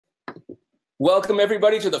Welcome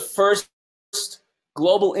everybody to the first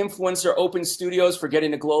Global Influencer Open Studios for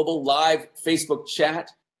Getting to Global live Facebook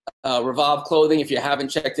chat. Revolve Clothing, if you haven't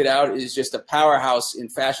checked it out, is just a powerhouse in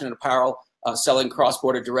fashion and apparel, selling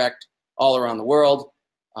cross-border direct all around the world.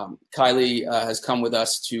 Kylie has come with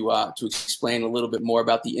us to explain a little bit more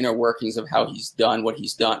about the inner workings of how he's done what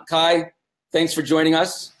he's done. Kai, thanks for joining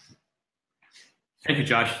us. Thank you,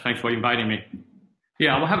 Josh. Thanks for inviting me.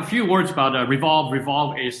 Yeah, we'll have a few words about Revolve.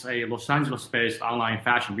 Revolve is a Los Angeles-based online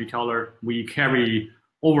fashion retailer. We carry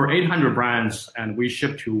over 800 brands, and we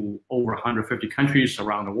ship to over 150 countries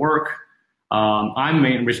around the world. I'm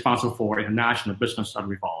mainly responsible for international business at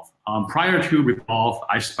Revolve. Prior to Revolve,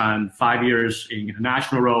 I spent 5 years in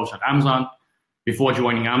international roles at Amazon. Before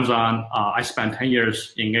joining Amazon, I spent 10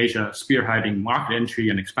 years in Asia spearheading market entry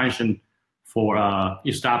and expansion for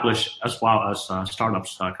established as well as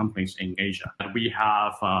startups companies in Asia. We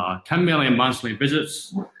have 10 million monthly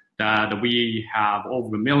visits, that we have over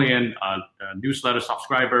 1 million newsletter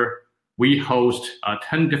subscriber. We host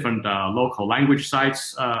 10 different local language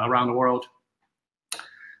sites around the world.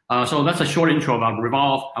 So that's a short intro about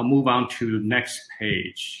Revolve. I'll move on to the next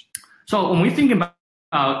page. So when we think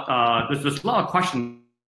about, there's a lot of questions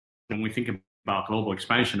when we think about global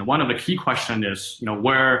expansion. One of the key questions is,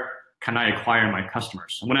 where can I acquire my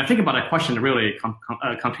customers? And when I think about that question, it really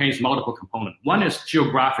contains multiple components. One is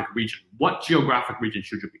geographic region. What geographic region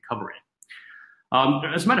should you be covering?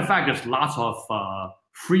 As a matter of fact, there's lots of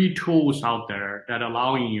free tools out there that are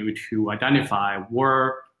allowing you to identify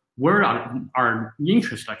where our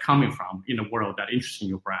interests are coming from in the world that interests in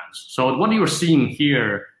your brands. So what you're seeing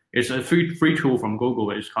here is a free tool from Google.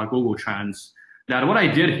 It's called Google Trends. That what I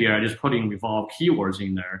did here, I just put in Revolve keywords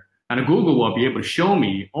in there. And Google will be able to show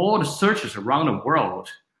me all the searches around the world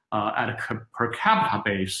at a per capita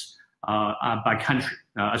base by country.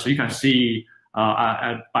 So you can see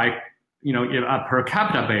a per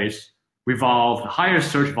capita base, Revolve, the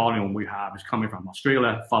highest search volume we have is coming from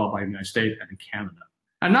Australia, followed by the United States and Canada.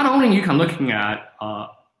 And not only you can looking at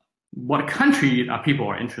what country people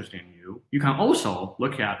are interested in you can also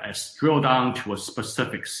look at as drill down to a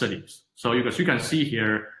specific cities. So you can see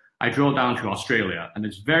here, I drilled down to Australia, and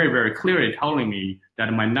it's very, very clearly telling me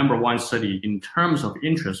that my #1 city in terms of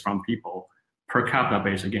interest from people per capita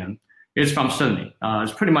base again is from Sydney.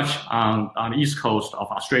 It's pretty much on the east coast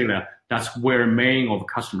of Australia. That's where main of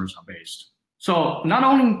customers are based. So not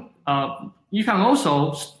only you can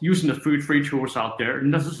also using the free tools out there,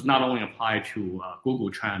 and this is not only applied to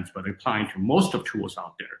Google Trends, but applying to most of tools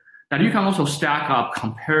out there, that you can also stack up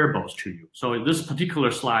comparables to you. So this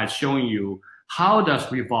particular slide is showing you how does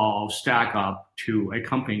Revolve stack up to a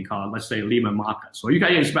company called, let's say, Lehman Marcus? So you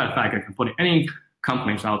guys, as a matter of fact, I can put any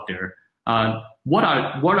companies out there. What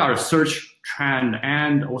are search trend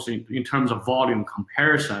and also in terms of volume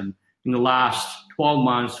comparison in the last 12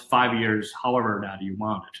 months, 5 years, however that you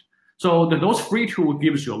want it. So those free tools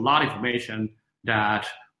gives you a lot of information that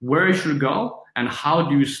where you should go and how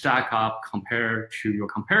do you stack up compared to your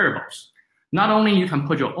comparables. Not only you can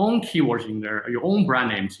put your own keywords in there, your own brand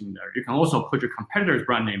names in there, you can also put your competitor's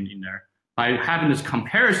brand name in there. By having this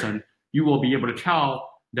comparison, you will be able to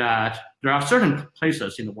tell that there are certain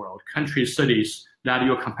places in the world, countries, cities, that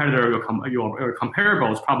your competitor, your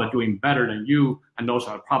comparable is probably doing better than you, and those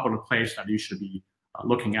are probably the place that you should be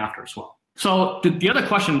looking after as well. So the other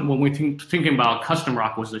question when we thinking about customer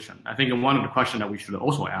acquisition, I think one of the questions that we should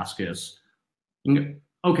also ask is, in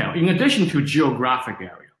addition to geographic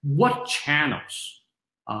area, what channels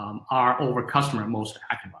are our customer most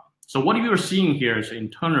active on? So what you are seeing here is an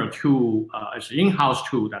internal tool, it's an in-house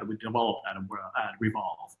tool that we developed at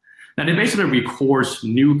Revolve. Now it basically records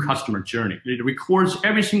new customer journey. It records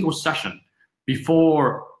every single session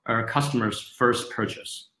before our customers first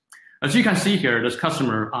purchase. As you can see here, this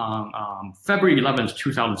customer on February 11th,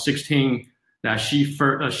 2016, that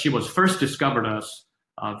she was first discovered us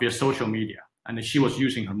via social media, and she was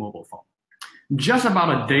using her mobile phone. Just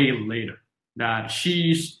about a day later, that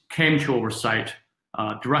she came to our site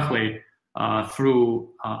directly through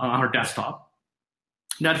on her desktop.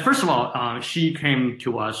 That first of all, she came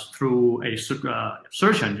to us through a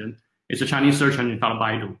search engine. It's a Chinese search engine called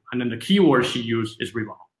Baidu, and then the keyword she used is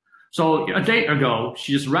Revolve. So a day ago,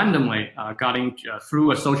 she just randomly got in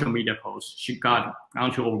through a social media post. She got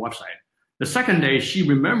onto our website. The second day, she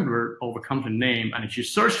remembered our company name and she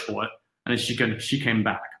searched for it, and then she came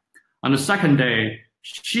back. On the second day,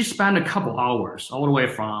 she spent a couple hours, all the way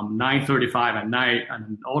from 9:35 at night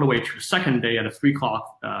and all the way to the second day at 3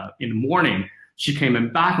 o'clock in the morning. She came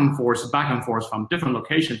in back and forth from different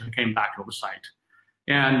locations and came back to our site.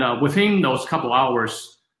 And within those couple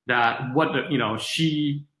hours, that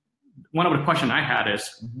she one of the questions I had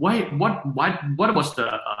is, what was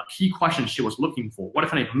the key question she was looking for? What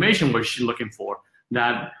kind of information was she looking for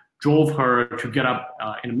that drove her to get up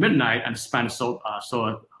in the midnight and spend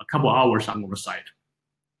a couple hours on the site?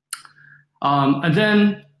 And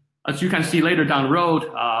then, as you can see later down the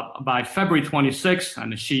road, by February 26th,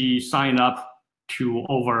 and she signed up to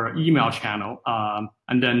over email channel,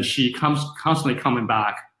 and then she constantly coming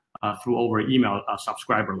back through over email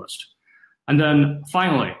subscriber list. And then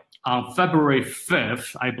finally, on February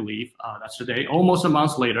 5th, I believe, that's the day, almost a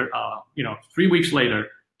month later, 3 weeks later,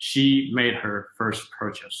 she made her first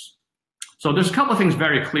purchase. So there's a couple of things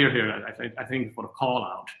very clear here, I think, for the call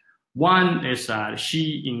out. One is that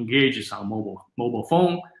she engages on mobile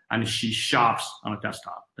phone, and she shops on a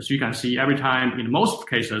desktop. As you can see, every time, in most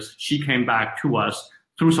cases, she came back to us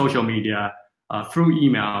through social media, through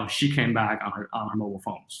email. She came back on her mobile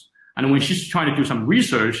phones. And when she's trying to do some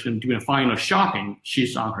research and doing final shopping,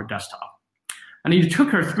 she's on her desktop. And it took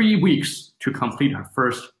her 3 weeks to complete her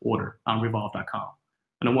first order on Revolve.com.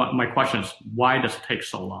 And my question is, why does it take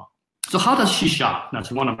so long? So how does she shop?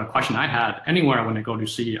 That's one of the questions I had anywhere when I go to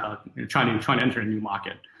see, trying to enter a new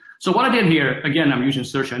market. So what I did here, again, I'm using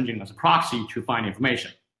search engine as a proxy to find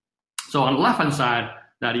information. So on the left-hand side,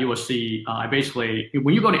 that you will see, I basically,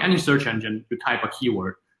 when you go to any search engine, you type a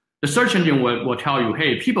keyword, the search engine will tell you,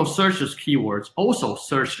 hey, people search these keywords, also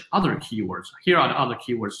search other keywords. Here are the other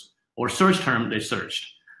keywords or search term they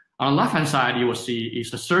searched. On the left-hand side, you will see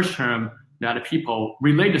is the search term that people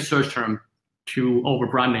relate the search term to over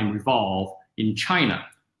brand name Revolve in China.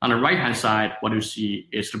 On the right-hand side, what you see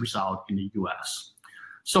is the result in the US.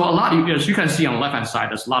 So a lot, as you can see on the left-hand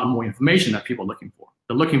side, there's a lot more information that people are looking for.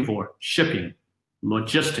 They're looking for shipping,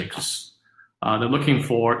 logistics. They're looking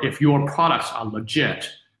for if your products are legit,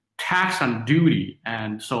 tax and duty.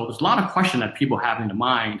 And so there's a lot of questions that people have in their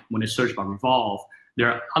mind when they search about Revolve.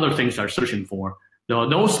 There are other things they're searching for.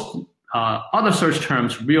 Those other search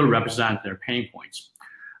terms really represent their pain points.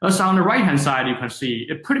 So on the right-hand side, you can see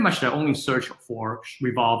it pretty much they only search for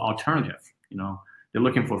Revolve alternative. They're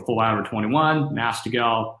looking for Forever 21,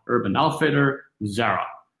 Mastigel, Urban Outfitter, Zara.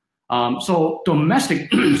 So domestic,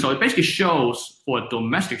 so it basically shows for a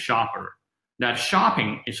domestic shopper that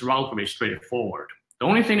shopping is relatively straightforward. The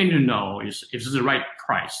only thing they need to know is if it's the right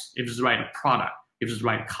price, if it's the right product, if it's the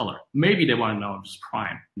right color. Maybe they want to know if it's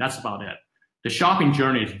Prime. That's about it. The shopping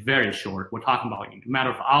journey is very short. We're talking about a matter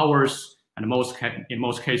of hours, and in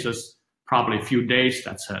most cases, probably a few days,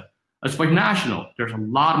 that's it. As for international, there's a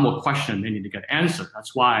lot more questions they need to get answered.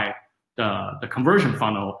 That's why the conversion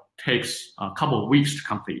funnel takes a couple of weeks to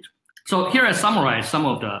complete. So here I summarize some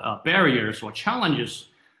of the barriers or challenges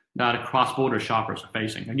that cross-border shoppers are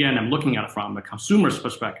facing. Again, I'm looking at it from the consumer's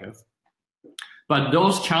perspective, but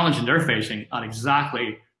those challenges they're facing are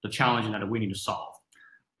exactly the challenges that we need to solve.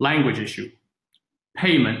 Language issue,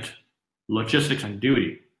 payment, logistics, and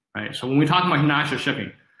duty, right? So when we talk about international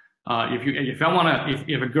shipping,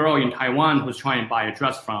 if a girl in Taiwan who's trying to buy a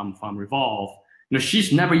dress from Revolve,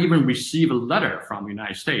 she's never even received a letter from the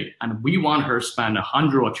United States, and we want her to spend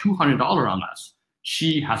 $100 or $200 on us.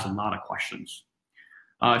 She has a lot of questions.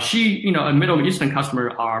 A Middle Eastern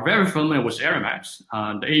customer are very familiar with Aramex.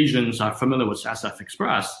 The Asians are familiar with SF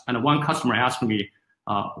Express. And one customer asked me,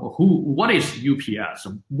 what is UPS?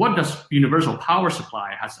 What does Universal Power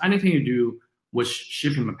Supply has anything to do with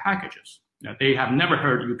shipping the packages? They have never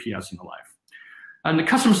heard UPS in their life. And the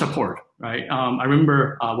customer support, right? I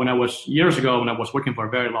remember years ago when I was working for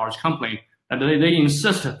a very large company, that they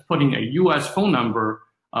insisted putting a US phone number,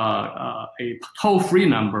 a toll-free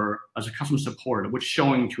number as a customer support, which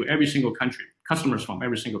showing to every single country, customers from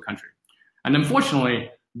every single country. And unfortunately,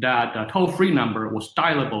 that toll-free number was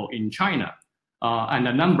dialable in China. And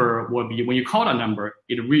the number would be, when you call that number,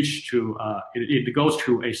 it goes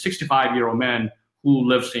to a 65-year-old man who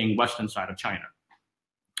lives in western side of China.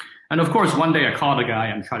 And of course, one day I called a guy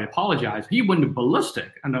and tried to apologize. He went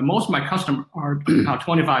ballistic. And most of my customers are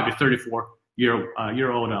 25 to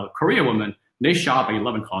 34-year-old Korean women. They shop at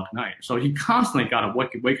 11 o'clock at night. So he constantly got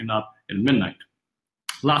waking up at midnight.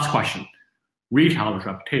 Last question, retailer's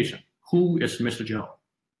reputation. Who is Mr. Joe?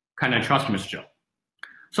 Can I trust Mr. Joe?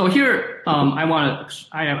 So here,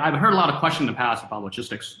 I've heard a lot of questions in the past about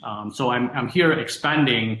logistics. So I'm here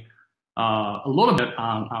expanding a little bit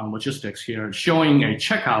on logistics here, showing a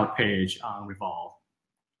checkout page on Revolve.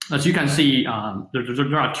 As you can see, there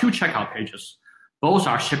are two checkout pages. Both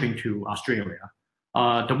are shipping to Australia.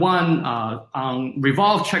 The one on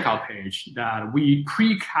Revolve checkout page that we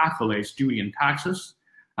pre-calculate duty and taxes,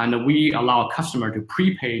 and we allow a customer to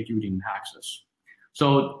prepay duty and taxes.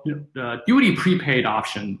 So the duty prepaid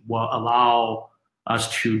option will allow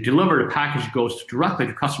as to deliver the package goes directly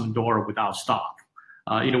to customer door without stop.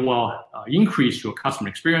 It will increase your customer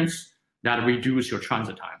experience, that reduce your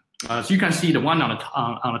transit time. So you can see the one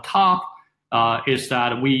on the top is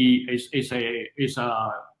that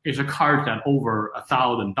is a card that over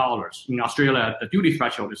 $1,000. In Australia, the duty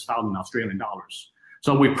threshold is 1,000 Australian dollars.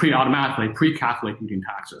 So we automatically pre-calculate duty and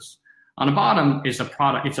taxes. On the bottom is a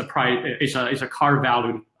product. It's a card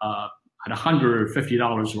valued at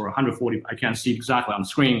 $150 or 140. I can't see exactly on the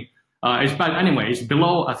screen. But anyway, it's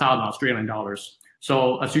below 1,000 Australian dollars.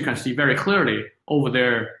 So as you can see very clearly over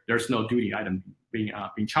there, there's no duty item being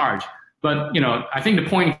charged. But I think the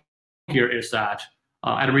point here is that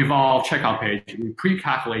at a Revolve checkout page, we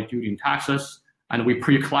pre-calculate duty and taxes, and we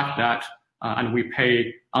pre-collect that, and we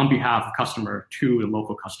pay on behalf of customer to the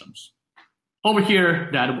local customs. Over here,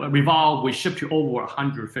 that Revolve, we ship to over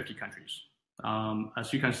 150 countries.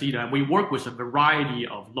 As you can see, that we work with a variety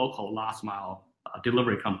of local last mile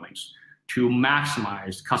delivery companies to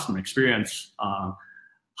maximize customer experience.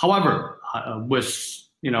 However, we've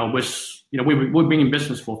been in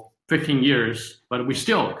business for 15 years, but we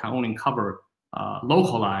still can only cover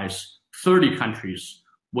localized 30 countries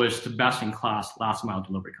with the best-in-class last-mile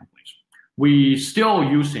delivery companies. We still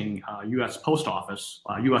using U.S. Post Office,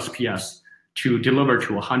 USPS, to deliver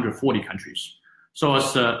to 140 countries. So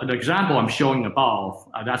as an example I'm showing above,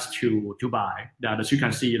 that's to Dubai. That as you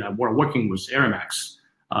can see, that we're working with Aramex,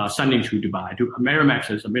 sending to Dubai.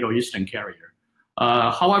 Aramex is a Middle Eastern carrier.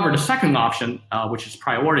 However, the second option, which is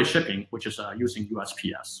priority shipping, which is using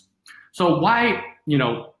USPS. So why,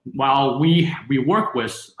 while we work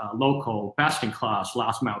with local best-in-class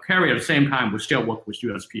last-mile carrier, at the same time, we still work with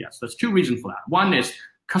USPS. There's two reasons for that. One is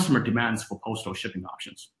customer demands for postal shipping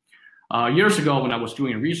options. Years ago, when I was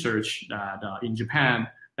doing research that in Japan,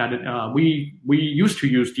 that we used to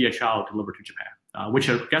use DHL delivered to Japan, which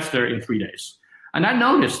gets there in 3 days. And I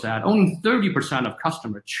noticed that only 30% of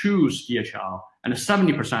customers choose DHL and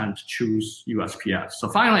 70% choose USPS. So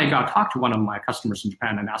finally, I got to talk to one of my customers in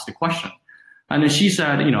Japan and asked the question. And then she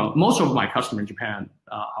said, most of my customers in Japan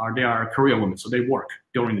they are career women, so they work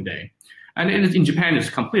during the day. And in Japan, it's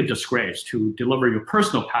a complete disgrace to deliver your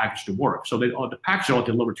personal package to work. So the package all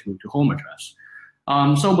delivered to home address.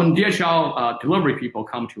 So when DHL delivery people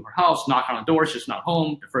come to her house, knock on the door, she's not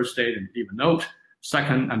home. The first day, they leave a note.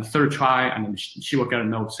 Second and third try, and then she will get a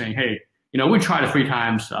note saying, hey, we tried it 3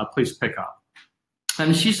 times, please pick up.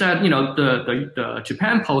 And she said, the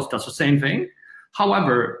Japan Post does the same thing.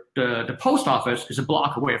 However, the post office is a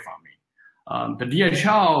block away from me. The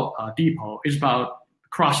DHL depot is about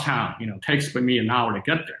across town, takes me an hour to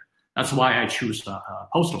get there. That's why I choose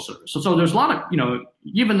postal service. So there's a lot of,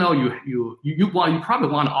 even though you probably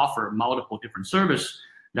want to offer multiple different service,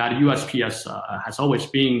 that USPS has always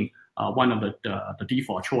been one of the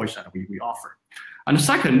default choice that we offer. And the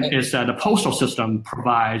second is that the postal system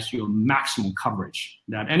provides you maximum coverage,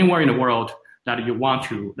 that anywhere in the world that you want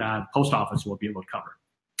to, that post office will be able to cover.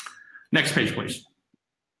 Next page, please.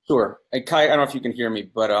 Sure. And Kai, I don't know if you can hear me,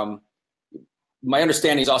 but my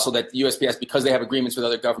understanding is also that the USPS, because they have agreements with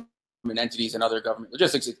other government entities and other government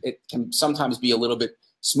logistics, it can sometimes be a little bit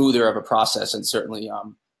smoother of a process, and certainly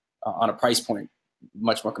on a price point,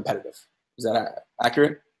 much more competitive. Is that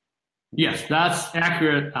accurate? Yes, that's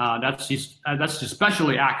accurate. That's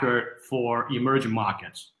especially accurate for emerging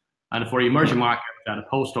markets. And for emerging markets, that the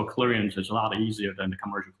postal clearance is a lot easier than the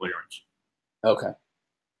commercial clearance. Okay.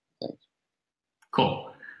 Thanks.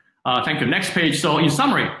 Cool. Thank you. Next page. So in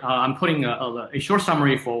summary, I'm putting a short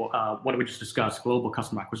summary for what we just discussed, global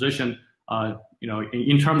customer acquisition.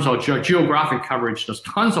 In terms of geographic coverage, there's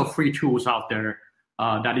tons of free tools out there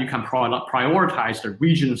that you can prioritize the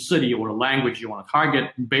region, city, or the language you want to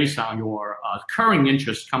target based on your current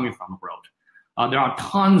interest coming from abroad. There are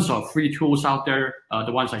tons of free tools out there.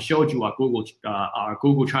 The ones I showed you are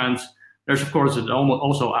Google Trends. There's of course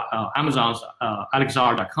also Amazon's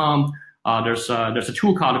Alexar.com. There's a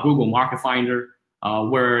tool called Google Market Finder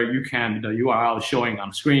where you can, the URL is showing on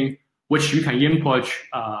the screen, which you can input.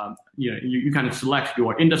 You can select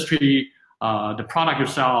your industry, the product you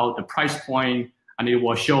sell, the price point, and it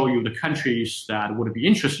will show you the countries that would be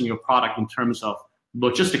interested in your product in terms of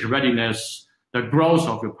logistic readiness, the growth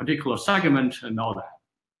of your particular segment, and all that.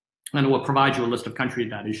 And it will provide you a list of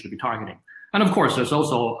countries that you should be targeting. And of course, there's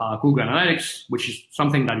also Google Analytics, which is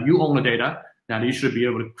something that you own the data, that you should be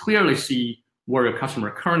able to clearly see where your customer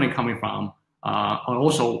is currently coming from, and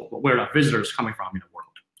also where the visitor is coming from in the world.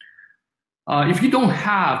 If you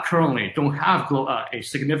currently don't have a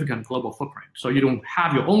significant global footprint, so you don't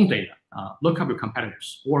have your own data, look up your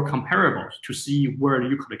competitors or comparables to see where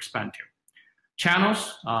you could expand to.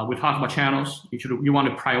 Channels, we talked about channels. You want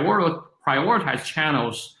to prioritize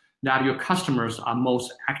channels that your customers are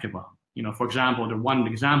most active on. For example, the one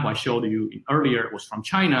example I showed you earlier was from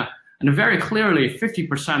China, and very clearly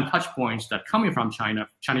 50% touch points that coming from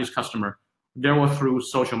Chinese customer, they were through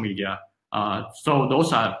social media. So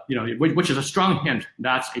those are, which is a strong hint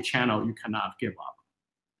that's a channel you cannot give up.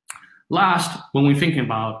 Last, when we're thinking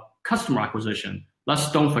about customer acquisition,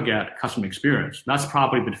 let's don't forget customer experience. That's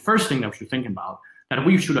probably the first thing that we should think about, that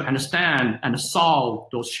we should understand and solve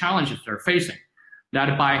those challenges they're facing.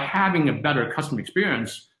 That by having a better customer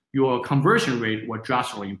experience, your conversion rate will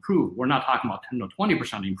drastically improve. We're not talking about 10 or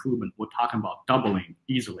 20% improvement. We're talking about doubling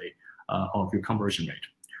easily of your conversion rate.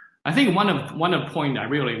 I think one of the point I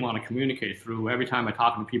really want to communicate through every time I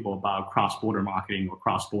talk to people about cross-border marketing or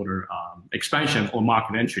cross-border expansion or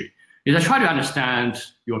market entry is I try to understand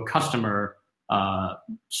your customer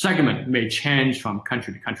segment may change from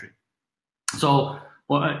country to country. So,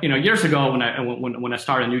 years ago when I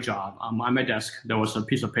started a new job, on my desk there was a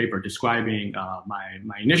piece of paper describing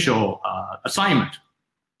my initial assignment.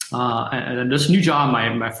 And this new job,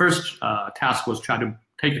 my first task was try to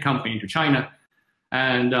take the company into China.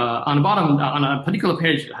 And on the bottom, on a particular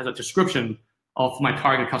page, it has a description of my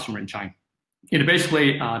target customer in China. It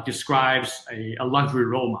basically describes a luxury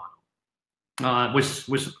role model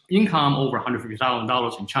with income over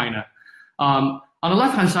 $150,000 in China. On the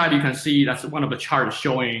left-hand side, you can see that's one of the charts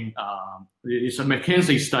showing, it's a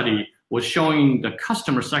McKinsey study, was showing the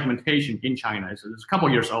customer segmentation in China. It's a couple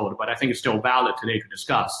of years old, but I think it's still valid today to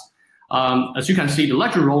discuss. As you can see, the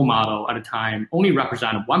luxury role model at the time only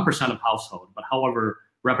represented 1% of household, but however,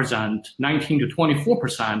 represent 19 to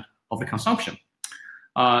 24% of the consumption.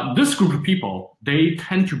 This group of people, they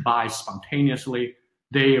tend to buy spontaneously.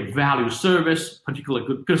 They value service, particularly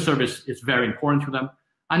good service is very important to them.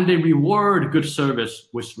 And they reward good service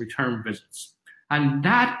with return visits. And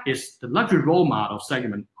that is the luxury role model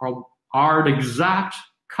segment are the exact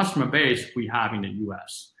customer base we have in the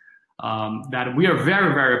US. That we are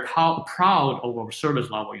very, very proud of our service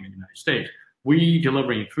level in the United States. We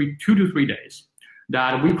deliver in 2 to 3 days.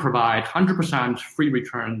 That we provide 100% free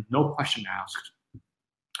return, no question asked.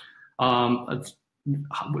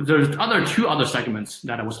 There's two other segments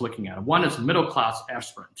that I was looking at. One is middle-class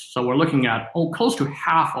aspirants. So we're looking at close to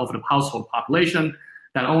half of the household population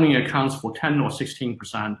that only accounts for 10 or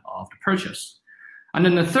 16% of the purchase. And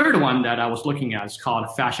then the third one that I was looking at is called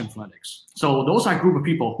fashion fanatics. So those are a group of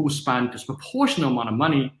people who spend disproportionate amount of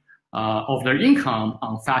money of their income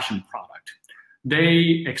on fashion product.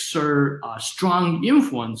 They exert strong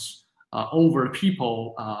influence over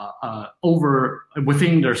people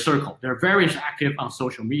within their circle. They're very active on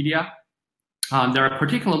social media. They're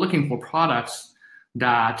particularly looking for products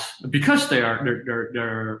that, because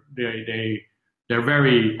they're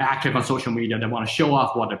very active on social media, they want to show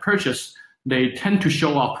off what they purchase. They tend to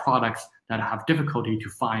show off products that have difficulty to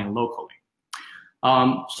find locally.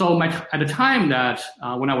 So at the time that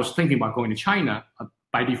when I was thinking about going to China,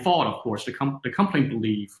 by default, of course, the company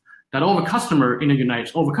believed that all the customer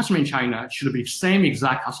in China should be the same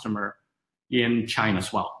exact customer in China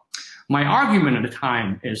as well. My argument at the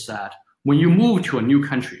time is that when you move to a new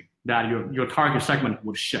country, that your target segment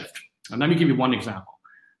would shift. And let me give you one example.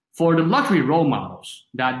 For the luxury role models,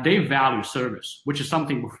 that they value service, which is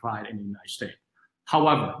something we provide in the United States.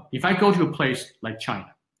 However, if I go to a place like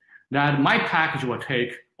China, that my package will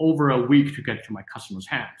take over a week to get to my customer's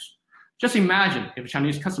hands. Just imagine if a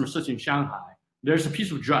Chinese customer sits in Shanghai, there's a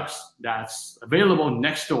piece of dress that's available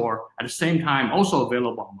next door at the same time, also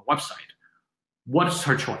available on the website. What is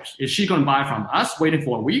her choice? Is she going to buy from us, waiting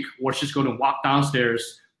for a week, or she's going to walk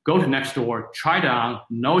downstairs, go to next door, try it on,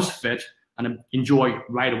 nose fit, and enjoy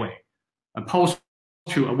right away? Opposed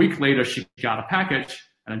to a week later, she got a package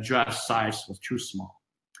and the dress size was too small.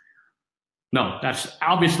 No, that's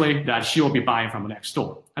obviously that she will be buying from the next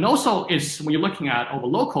store. And also, it's when you're looking at our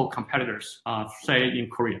local competitors, say in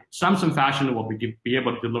Korea, Samsung Fashion will be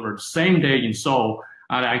able to deliver the same day in Seoul,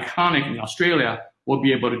 and Iconic in Australia will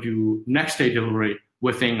be able to do next day delivery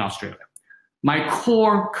within Australia. My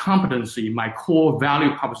core competency, my core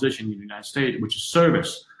value proposition in the United States, which is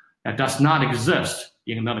service, that does not exist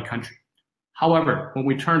in another country. However, when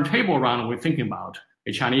we turn the table around and we're thinking about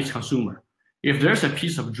a Chinese consumer, if there's a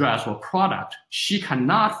piece of dress or product she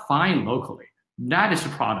cannot find locally, that is the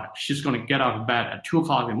product. She's going to get out of bed at 2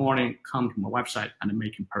 o'clock in the morning, come to my website, and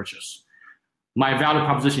make a purchase. My value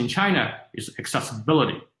proposition in China is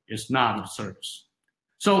accessibility, it's not service.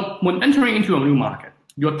 So when entering into a new market,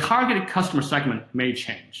 your targeted customer segment may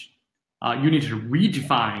change. You need to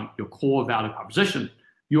redefine your core value proposition.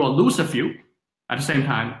 You will lose a few. At the same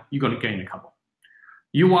time, you're going to gain a couple.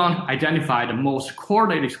 You want to identify the most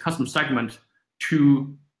correlated customer segment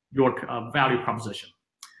to your value proposition.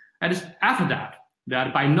 And it's after that,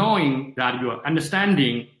 that by knowing that you're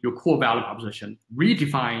understanding your core value proposition,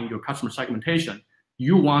 redefine your customer segmentation,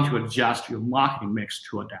 you want to adjust your marketing mix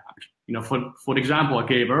to adapt. You know, for the example I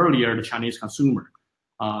gave earlier, the Chinese consumer,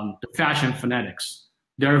 the fashion fanatics,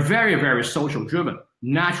 they're very, very social driven.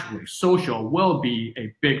 Naturally, social will be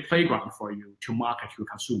a big playground for you to market to your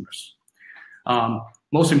consumers.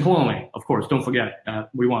 Most importantly, of course, don't forget that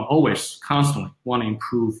we want always constantly want to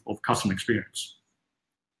improve of customer experience.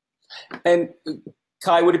 And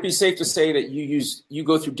Kai, would it be safe to say that you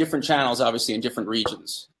go through different channels, obviously, in different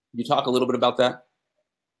regions? Can you talk a little bit about that?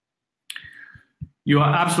 You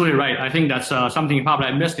are absolutely right. I think that's something probably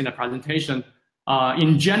I missed in the presentation.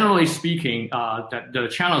 In generally speaking, the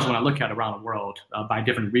channels when I look at around the world by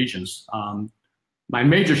different regions, my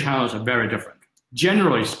major channels are very different.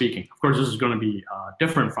 Generally speaking, of course, this is going to be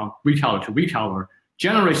different from retailer to retailer.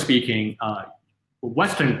 Generally speaking,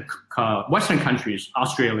 Western countries,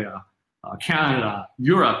 Australia, Canada,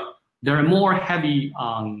 Europe, they're more heavy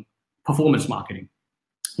on performance marketing.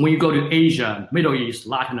 When you go to Asia, Middle East,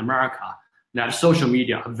 Latin America, that social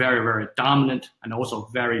media are very, very dominant and also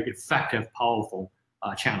very effective, powerful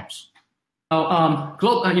channels.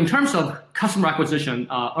 In terms of customer acquisition,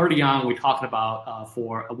 early on we talked about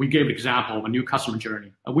we gave an example of a new customer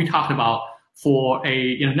journey. We talked about for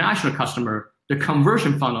a international customer, the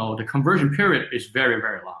conversion funnel, the conversion period is very,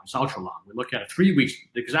 very long. It's ultra long. We look at 3 weeks.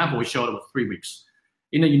 The example we showed was 3 weeks.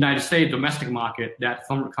 In the United States domestic market, that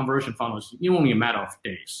conversion funnel is only a matter of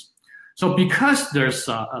days. So because there's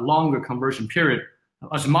a longer conversion period,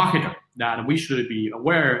 as a marketer, that we should be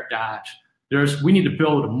aware that we need to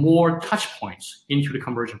build more touch points into the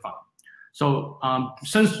conversion funnel. So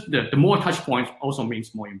since the more touch points also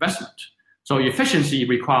means more investment. So efficiency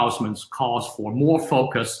requirements calls for more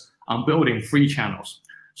focus on building free channels.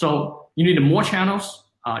 So you need more channels,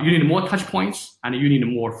 you need more touch points, and you need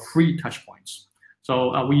more free touch points.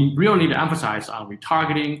 So we really need to emphasize on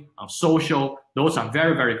retargeting, on social. Those are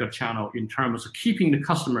very, very good channels in terms of keeping the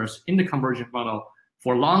customers in the conversion funnel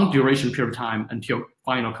for a long duration period of time until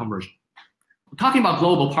final conversion. Talking about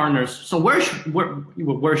global partners, so where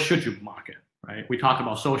should you market, right? We talk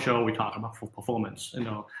about social, we talk about performance.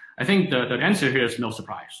 I think the answer here is no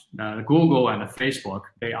surprise. Google and Facebook,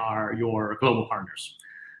 they are your global partners.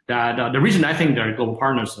 The reason I think they're global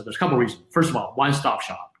partners, there's a couple of reasons. First of all, one-stop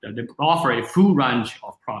shop. They offer a full range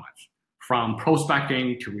of products, from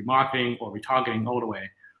prospecting to remarketing or retargeting all the way.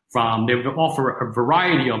 They offer a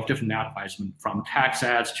variety of different advertisement, from text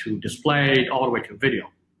ads to display, all the way to video.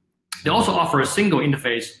 They also offer a single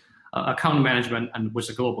interface, account management, and with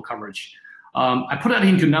a global coverage. I put that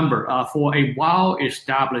into number for a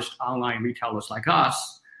well-established online retailers like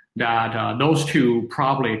us, that those two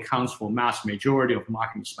probably accounts for mass majority of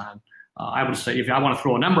marketing spend. I would say, if I want to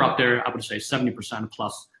throw a number up there, I would say 70%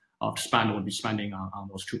 plus of spend will be spending on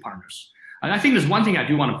those two partners. And I think there's one thing I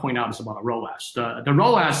do want to point out is about the ROAS. The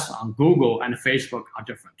ROAS on Google and Facebook are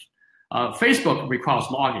different. Facebook requires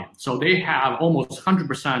login, so they have almost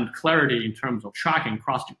 100% clarity in terms of tracking,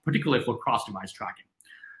 particularly for cross-device tracking.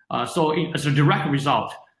 As a direct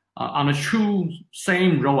result, on a true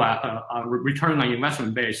same ROAS, return on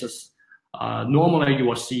investment basis, normally you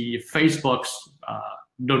will see Facebook's,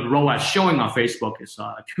 the ROAS showing on Facebook is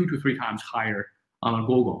 2 to 3 times higher on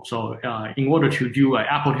Google. So in order to do an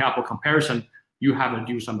apple-to-apple comparison, you have to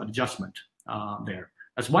do some adjustment there.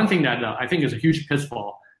 That's one thing that I think is a huge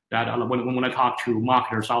pitfall that when I talk to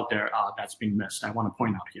marketers out there, that's being missed. I want to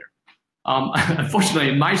point out here.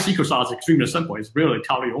 Unfortunately, my secret sauce is extremely simple. It's really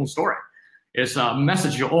tell your own story. It's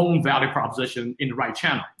message your own value proposition in the right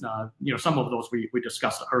channel. Some of those we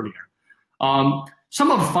discussed earlier. Some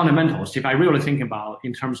of the fundamentals, if I really think about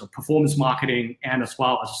in terms of performance marketing and as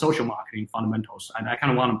well as social marketing fundamentals, and I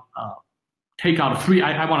kind of want to take out 3,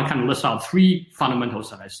 I want to kind of list out 3 fundamentals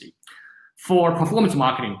that I see. For performance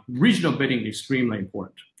marketing, regional bidding is extremely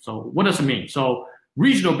important. So what does it mean? So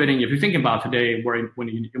regional bidding, if you think about today, when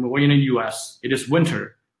we're in the US, it is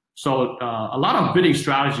winter. So a lot of bidding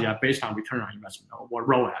strategy are based on return on investment or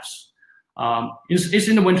ROAS. It's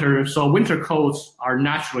in the winter, so winter coats are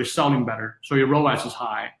naturally selling better, so your ROAS is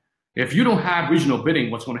high. If you don't have regional bidding,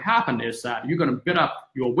 what's going to happen is that you're going to bid up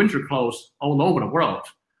your winter clothes all over the world.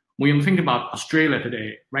 When you think about Australia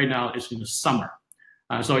today, right now it's in the summer.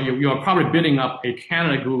 So you are probably bidding up a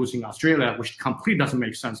Canada Goose in Australia, which completely doesn't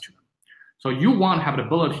make sense to them. So you want to have the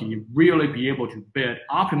ability to really be able to bid,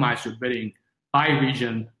 optimize your bidding by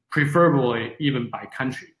region, preferably even by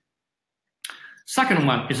country. Second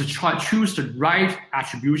one is to choose the right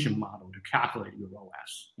attribution model to calculate your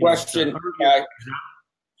ROAS. Question.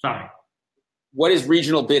 Sorry. what is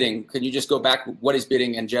regional bidding? Can you just go back? What is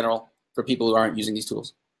bidding in general for people who aren't using these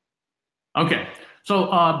tools? Okay,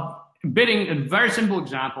 so bidding, a very simple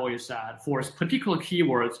example is that for particular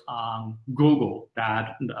keywords on Google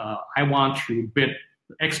that I want to bid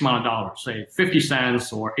X amount of dollars, say 50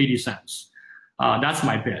 cents or 80 cents. That's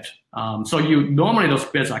my bid. So normally those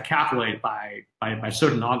bids are calculated by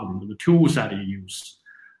certain algorithms, the tools that you use.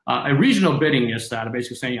 A regional bidding is that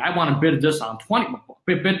basically saying I want to bid this on 20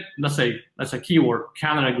 let's say keyword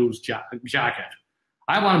Canada Goose jacket.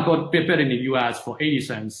 I want to bid in the US for 80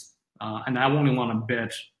 cents, and I only want to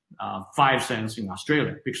bid 5 cents in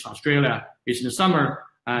Australia, because Australia is in the summer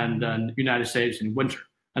and the United States in winter.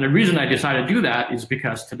 And the reason I decided to do that is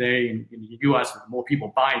because today in the US, there are more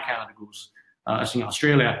people buying Canada Goose. As in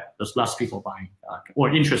Australia, there's less people buying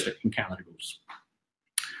or interested in Canada Goose.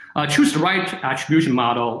 Choose the right attribution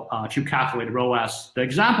model to calculate ROAS. The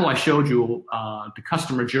example I showed you, the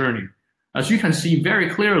customer journey, as you can see very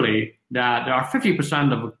clearly that there are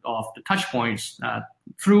 50% of the touch points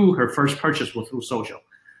through her first purchase were through social.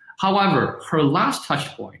 However, her last touch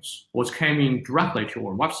points was coming directly to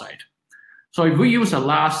our website. So if we use a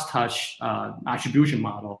last touch attribution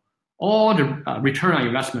model, all the return on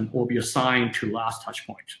investment will be assigned to last touch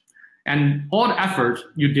point. And all the effort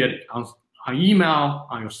you did on email,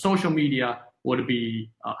 on your social media would be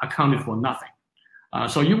accounted for nothing.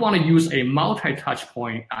 So you want to use a multi-touch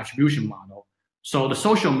point attribution model. So the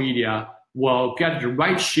social media will get the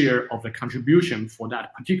right share of the contribution for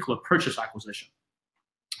that particular purchase acquisition.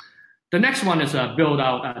 The next one is build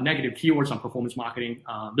out negative keywords on performance marketing.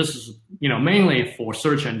 This is mainly for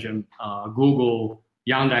search engine, Google,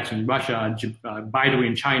 Yandex in Russia, Baidu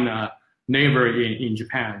in China, Naver in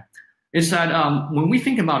Japan. Is that when we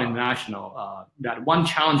think about international, that one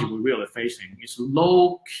challenge we're really facing is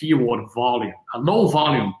low keyword volume, low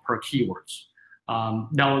volume per keywords.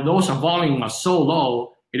 Now those volume are so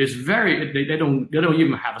low, it is they don't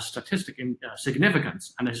even have a statistic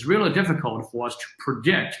significance, and it's really difficult for us to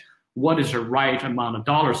predict what is the right amount of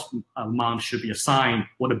dollars should be assigned,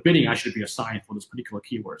 what the bidding actually be assigned for this particular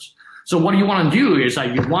keywords. So what you want to do is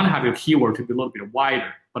that you want to have your keyword to be a little bit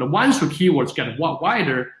wider. But once your keywords get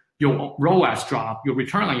wider, your ROAS drop, your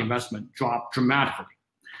return on investment drop dramatically.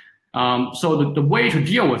 So the way to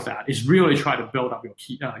deal with that is really try to build up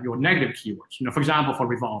your negative keywords. For example, for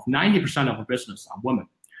Revolve, 90% of the business are women.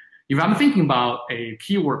 If I'm thinking about a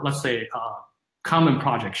keyword, let's say common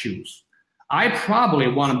project shoes, I probably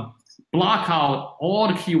want to block out all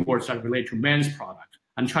the keywords that relate to men's product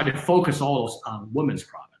and try to focus all those on women's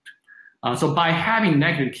product. So by having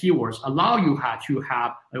negative keywords, allow you to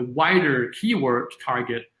have a wider keyword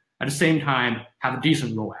target, at the same time have a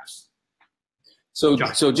decent ROAS. So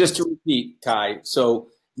just to repeat, Kai, so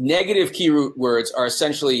negative keywords are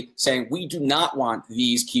essentially saying we do not want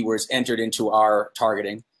these keywords entered into our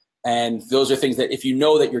targeting. And those are things that if you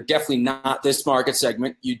know that you're definitely not this market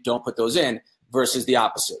segment, you don't put those in, versus the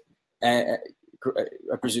opposite. And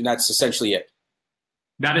I presume that's essentially it.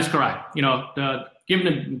 That is correct.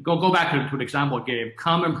 Go back to the example I gave,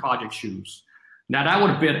 common project shoes. That I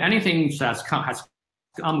would bid anything that has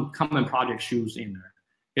common project shoes in there.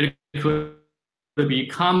 It could be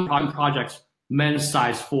common projects, men's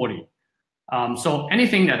size 40. So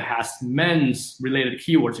anything that has men's related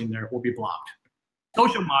keywords in there will be blocked.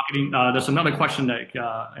 Social marketing, there's another question that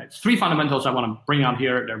it's 3 fundamentals I want to bring out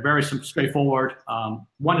here. They're very straightforward.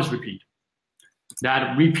 One is repeat.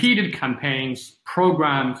 That repeated campaigns,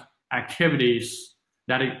 programs, activities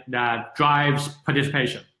that drives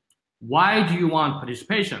participation. Why do you want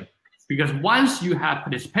participation? Because once you have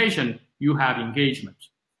participation, you have engagement.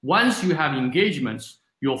 Once you have engagements,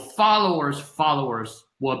 your followers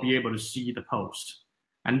will be able to see the post.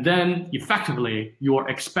 And then effectively, you're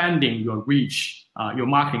expanding your reach, your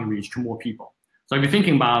marketing reach to more people. So if you're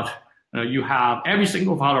thinking about, you have every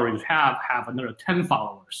single follower you have another 10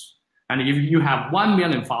 followers. And if you have 1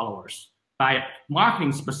 million followers, by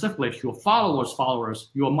marketing specifically to your followers,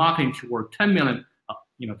 you are marketing toward 10 million,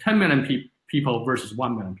 10 million people versus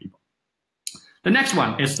 1 million people. The next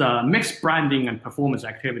one is the mixed branding and performance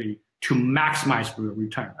activity to maximize your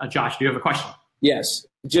return. Josh, do you have a question? Yes.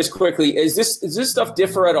 Just quickly, does this stuff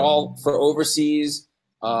differ at all for overseas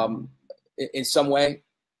in some way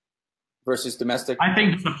versus domestic? I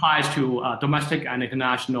think this applies to domestic and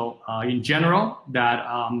international in general. That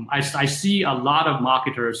I see a lot of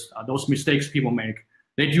marketers, those mistakes people make.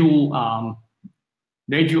 They do a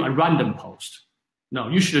random post. No,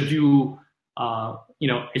 you should do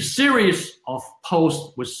a series of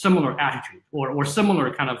posts with similar attitude or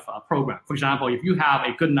similar kind of program. For example, if you have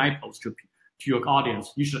a good night post to your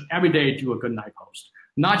audience, you should every day do a good night post.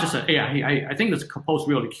 Not just hey, I think this post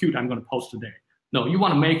really cute, I'm going to post today. No, you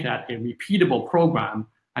want to make that a repeatable program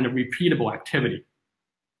and a repeatable activity.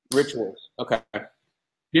 Rituals. Okay.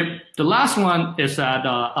 Yep. The last one is that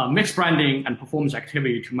mixed branding and performance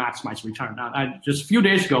activity to maximize return. Now, just a few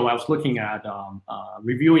days ago, I was looking at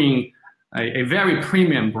reviewing a very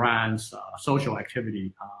premium brand's social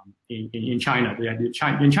activity in China.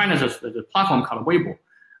 In China, there's a platform called Weibo,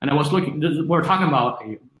 and I was looking. We're talking about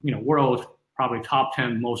world probably top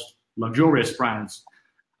 10 most luxurious brands,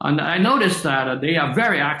 and I noticed that they are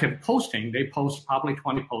very active posting. They post probably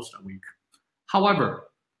 20 posts a week. However,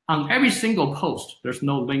 on every single post, there's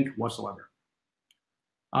no link whatsoever.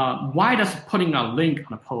 Why does putting a link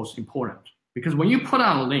on a post important? Because when you put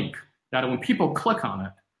on a link, that when people click on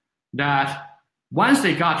it, that once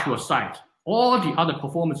they got to a site, all the other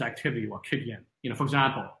performance activity will kick in. For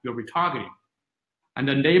example, your retargeting. And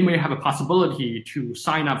then they may have a possibility to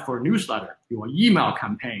sign up for a newsletter, your email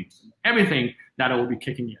campaigns, everything that will be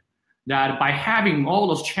kicking in. That by having all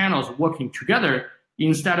those channels working together,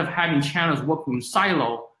 instead of having channels working in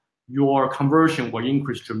silo, your conversion will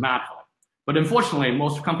increase dramatically. But unfortunately,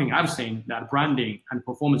 most companies I've seen that branding and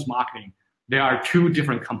performance marketing, they are two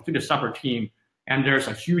different, completely separate teams, and there's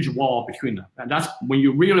a huge wall between them. And that's when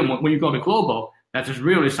you go to global, that is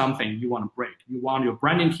really something you want to break. You want your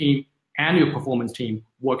branding team and your performance team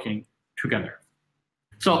working together.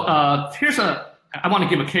 So I want to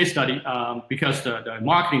give a case study because the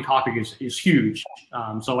marketing topic is huge.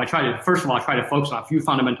 So I first of all, try to focus on a few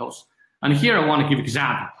fundamentals. And here I want to give an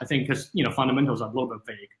example. I think because fundamentals are a little bit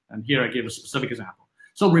vague. And here I give a specific example.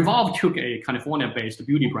 So Revolve took a California-based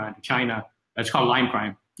beauty brand to China. It's called Lime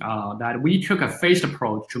Crime. That we took a phased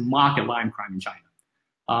approach to market Lime Crime in China.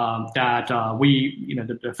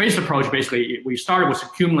 The phased approach basically we started with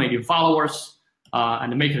accumulating followers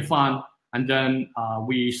and make it fun. And then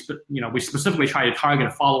we specifically try to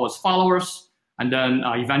target followers, and then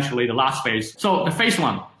eventually the last phase. So the phase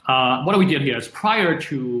one, what we did here is prior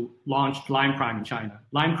to launch Lime Crime in China,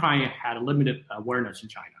 Lime Crime had a limited awareness in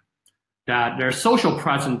China. That their social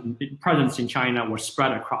presence in China was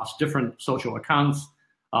spread across different social accounts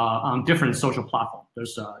on different social platforms.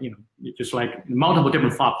 There's just like multiple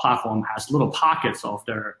different platforms has little pockets of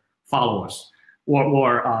their followers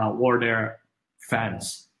or their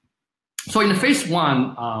fans. So in the phase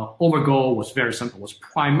one, our goal was very simple, was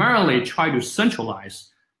primarily try to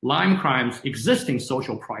centralize Lime Crime's existing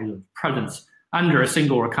social presence under a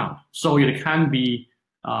single account, so it can be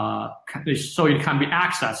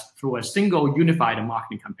accessed through a single unified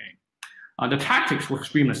marketing campaign. The tactics were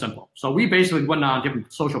extremely simple. So we basically went on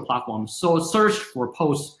different social platforms, so searched for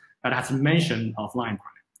posts that has mention of Lime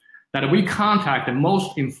Crime. That we contact the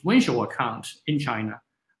most influential account in China.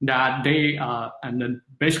 That they and then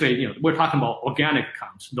basically we're talking about organic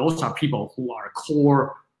accounts. Those are people who are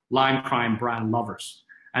core Lime Crime brand lovers.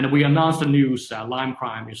 And we announced the news that Lime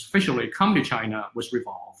Crime is officially come to China with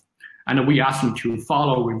Revolve. And we asked them to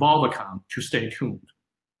follow Revolve account to stay tuned.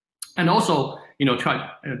 And also,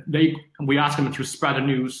 we asked them to spread the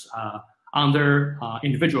news on their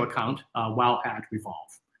individual account while at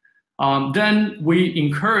Revolve. Then we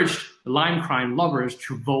encouraged Lime Crime lovers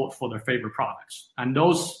to vote for their favorite products. And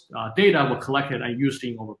those data were collected and used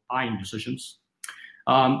in our buying decisions.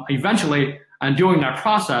 Eventually, and during that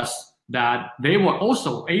process, that they were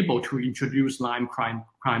also able to introduce Lime Crime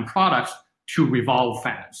products to Revolve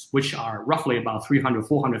fans, which are roughly about 300,000,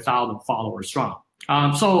 400,000 followers strong.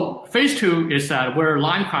 So phase two is that where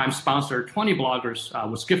Lime Crime sponsored 20 bloggers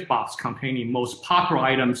with gift box containing most popular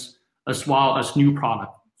items as well as new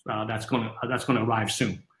product that's going to arrive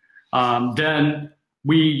soon. Then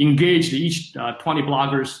we engaged each 20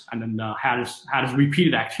 bloggers and then had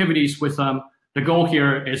repeated activities with them. The goal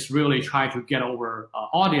here is really try to get our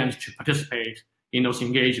audience to participate in those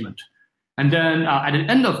engagement. And then at the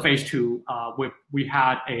end of phase two, we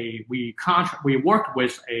worked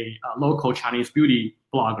with a local Chinese beauty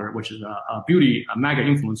blogger, which is a beauty mega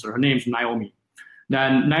influencer. Her name's Naomi.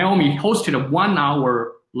 Then Naomi hosted a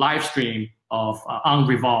 1-hour live stream of on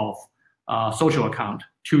Revolve social account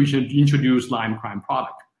to introduce Lime Crime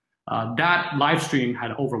product. That live stream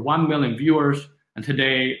had over 1 million viewers. And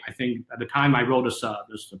today, I think at the time I wrote this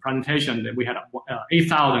presentation, that we had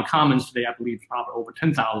 8,000 comments. Today, I believe probably over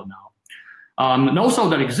 10,000 now. And also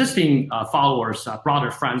that existing followers brought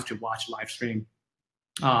their friends to watch live stream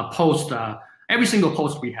post. Every single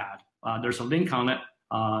post we had, there's a link on it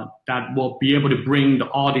that will be able to bring the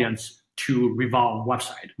audience to Revolve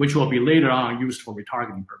website, which will be later on used for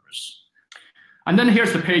retargeting purpose. And then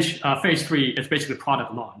here's the page, phase three, it's basically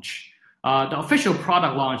product launch. The official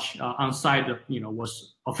product launch on site,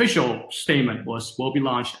 official statement was will be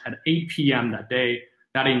launched at 8 p.m. that day.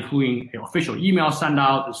 that including an official email send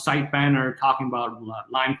out, the site banner talking about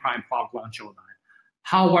Lime Crime product launch overnight.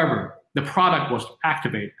 However, the product was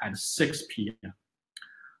activated at 6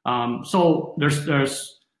 p.m. So there's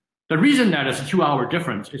the reason that it's a 2-hour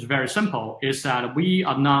difference is very simple, is that we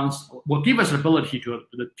will give us the ability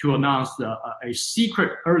to announce a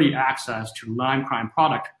secret early access to Lime Crime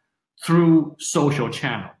product through social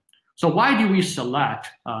channel. So why do we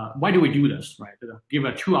why do we do this, right? Give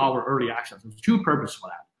a 2-hour early access. There's two purposes for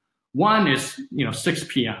that. One is, 6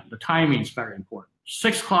 p.m. The timing is very important.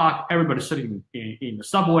 6 o'clock, everybody's sitting in the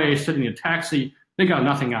subway, sitting in a taxi. They got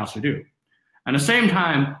nothing else to do. At the same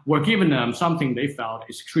time, we're giving them something they felt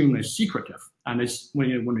is extremely secretive. And when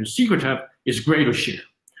you're secretive, it's great to share.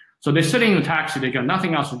 So they're sitting in the taxi, they got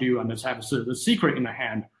nothing else to do, and they have the secret in their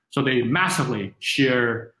hand. So they massively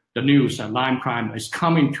share the news that Lime Crime is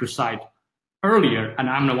coming to site earlier, and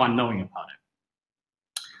I'm the one knowing about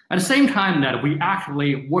it. At the same time that we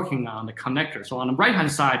actively working on the connector. So on the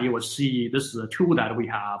right-hand side, you will see this is a tool that we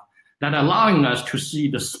have that allowing us to see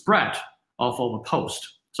the spread of our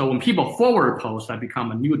post. So when people forward posts, that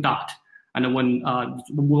become a new dot. And then when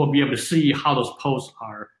we'll be able to see how those posts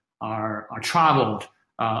are traveled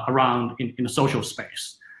around in the social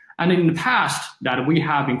space. And in the past, that we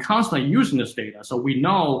have been constantly using this data, so we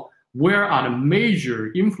know where are the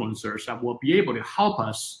major influencers that will be able to help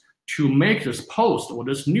us to make this post or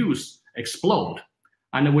this news explode.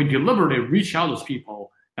 And then we deliberately reach out to those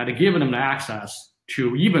people that are giving them the access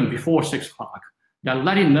to even before 6 o'clock, that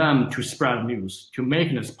letting them to spread news, to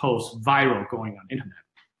making this post viral going on the internet.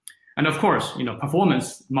 And of course,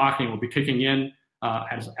 performance marketing will be kicking in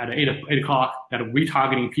at 8 o'clock, that are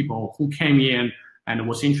retargeting people who came in and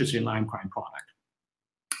was interested in Lime Crime product.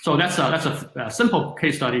 So that's a simple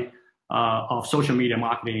case study of social media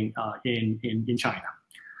marketing in China.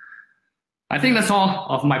 I think that's all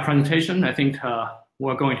of my presentation. I think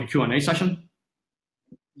we're going to Q&A session.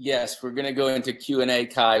 Yes, we're going to go into Q&A,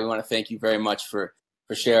 Kai. We want to thank you very much for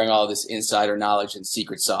sharing all this insider knowledge and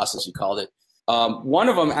secret sauce, as you called it. One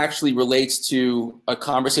of them actually relates to a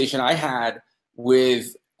conversation I had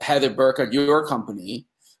with Heather Burke at your company,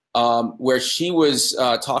 where she was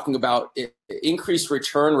talking about increased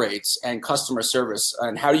return rates and customer service,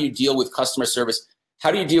 and how do you deal with customer service?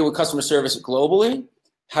 How do you deal with customer service globally?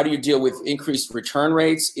 How do you deal with increased return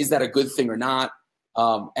rates? Is that a good thing or not?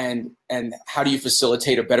 And how do you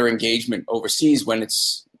facilitate a better engagement overseas when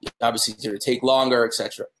it's obviously going to take longer, et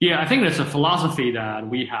cetera? Yeah, I think it's a philosophy that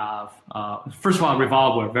we have. First of all,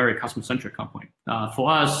 Revolve, we're a very customer-centric company. For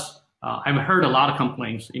us, I've heard a lot of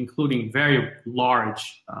complaints, including very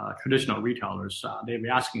large traditional retailers. They've been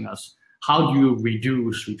asking us, how do you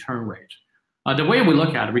reduce return rate? The way we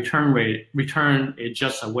look at it, return is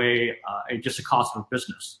just just a cost of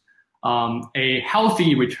business. A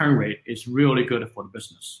healthy return rate is really good for the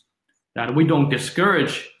business. That we don't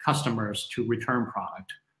discourage customers to return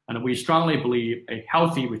product, and we strongly believe a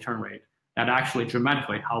healthy return rate that actually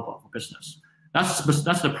dramatically help our business. That's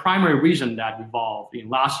the primary reason that Revolve in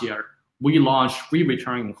last year we launched free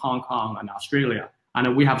return in Hong Kong and Australia,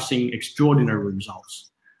 and we have seen extraordinary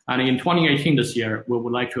results. And in 2018 this year, we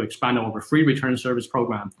would like to expand our free return service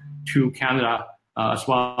program to Canada as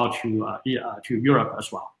well to Europe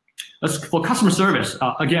as well. As for customer service,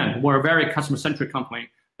 again, we're a very customer-centric company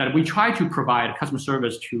that we try to provide customer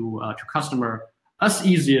service to customer as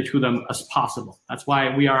easier to them as possible. That's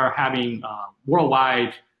why we are having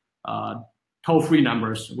worldwide toll-free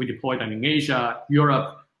numbers. We deploy them in Asia,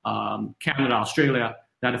 Europe, Canada, Australia.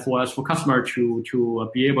 That for us, for customer to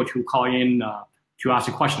be able to call in to ask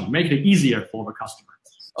a question, make it easier for the customer.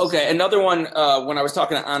 Okay, another one. When I was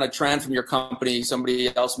talking to Anna Tran from your company,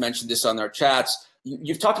 somebody else mentioned this on their chats.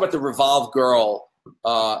 You've talked about the Revolve girl,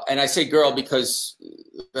 and I say girl because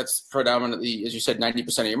that's predominantly, as you said,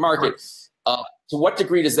 90% of your market. To what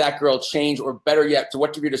degree does that girl change, or better yet, to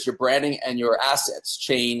what degree does your branding and your assets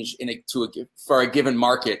change for a given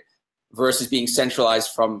market versus being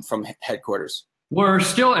centralized from headquarters? We're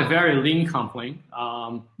still a very lean company,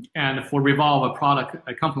 and for Revolve,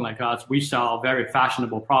 a company like us, we sell very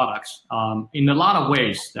fashionable products. In a lot of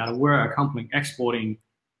ways, that we're a company exporting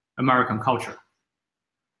American culture.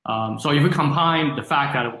 So if we combine the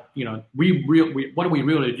fact that what we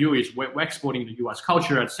really do is we're exporting the U.S.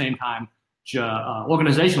 culture at the same time.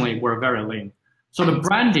 Organizationally, we're very lean. So the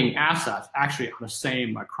branding assets actually are the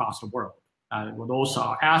same across the world. With those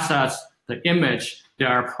assets, the image, they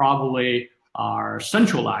are probably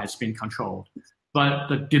centralized, being controlled. But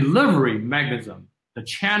the delivery mechanism, the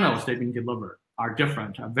channels they've been delivered are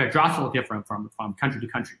different, very drastically different from country to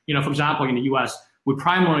country. For example, in the U.S., we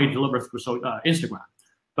primarily deliver through Instagram.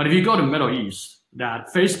 But if you go to the Middle East, that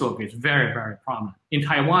Facebook is very, very prominent. In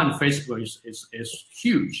Taiwan, Facebook is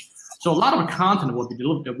huge. So a lot of content will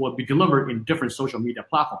be delivered in different social media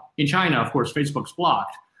platforms. In China, of course, Facebook's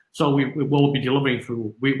blocked. So we will be delivering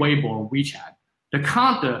through Weibo or WeChat. The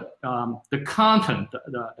content,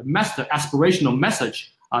 the aspirational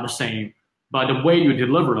message are the same, but the way you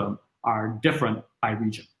deliver them are different by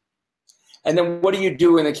region. And then what do you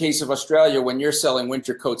do in the case of Australia when you're selling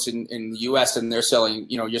winter coats in the US and they're selling,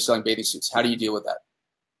 you're selling bathing suits? How do you deal with that?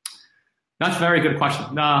 That's a very good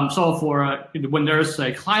question. So for when there's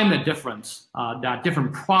a climate difference, that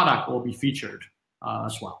different product will be featured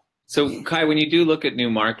as well. So Kai, when you do look at new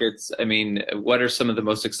markets, I mean, what are some of the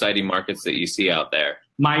most exciting markets that you see out there?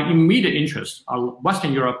 My immediate interests are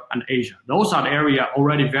Western Europe and Asia. Those are the area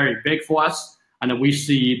already very big for us. And we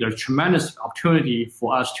see there's tremendous opportunity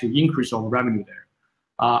for us to increase our revenue there.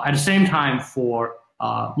 At the same time, for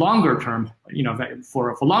longer term,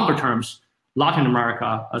 for longer terms, Latin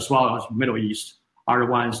America as well as Middle East are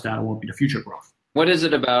the ones that will be the future growth. What is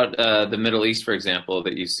it about the Middle East, for example,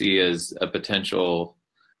 that you see as a potential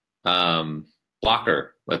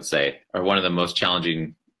blocker, let's say, or one of the most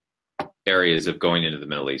challenging areas of going into the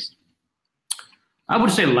Middle East? I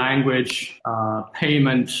would say language,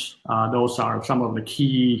 payments, those are some of the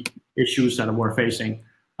key issues that we're facing.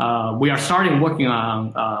 We are starting working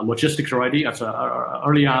on logistics already.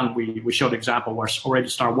 Early on, we showed example where already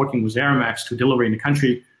start working with Aramex to deliver in the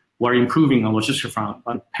country. We're improving on logistics front,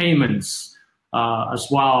 but payments as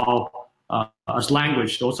well as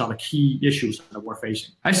language, those are the key issues that we're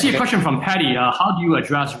facing. I see a question from Patty. How do you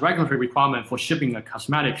address regulatory requirement for shipping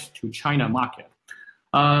cosmetics to China market?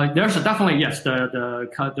 There's definitely, yes,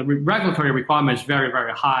 the regulatory requirement is very,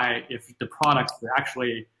 very high if the product is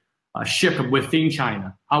actually shipped within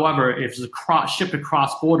China. However, if it's shipped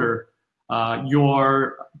across border,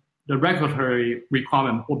 the regulatory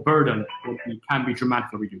requirement or burden can be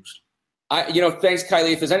dramatically reduced. Thanks,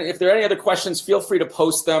 Kylie. If there are any other questions, feel free to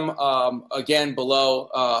post them again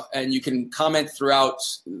below, and you can comment through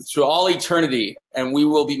all eternity, and we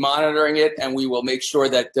will be monitoring it, and we will make sure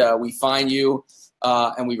that we find you.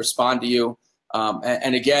 And we respond to you.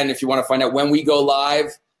 And again, if you want to find out when we go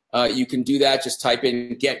live, you can do that. Just type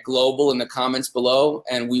in Get Global in the comments below,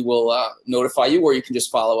 and we will notify you, or you can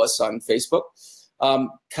just follow us on Facebook.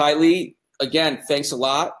 Kylie, again, thanks a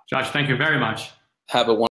lot. Josh, thank you very much. Have a wonderful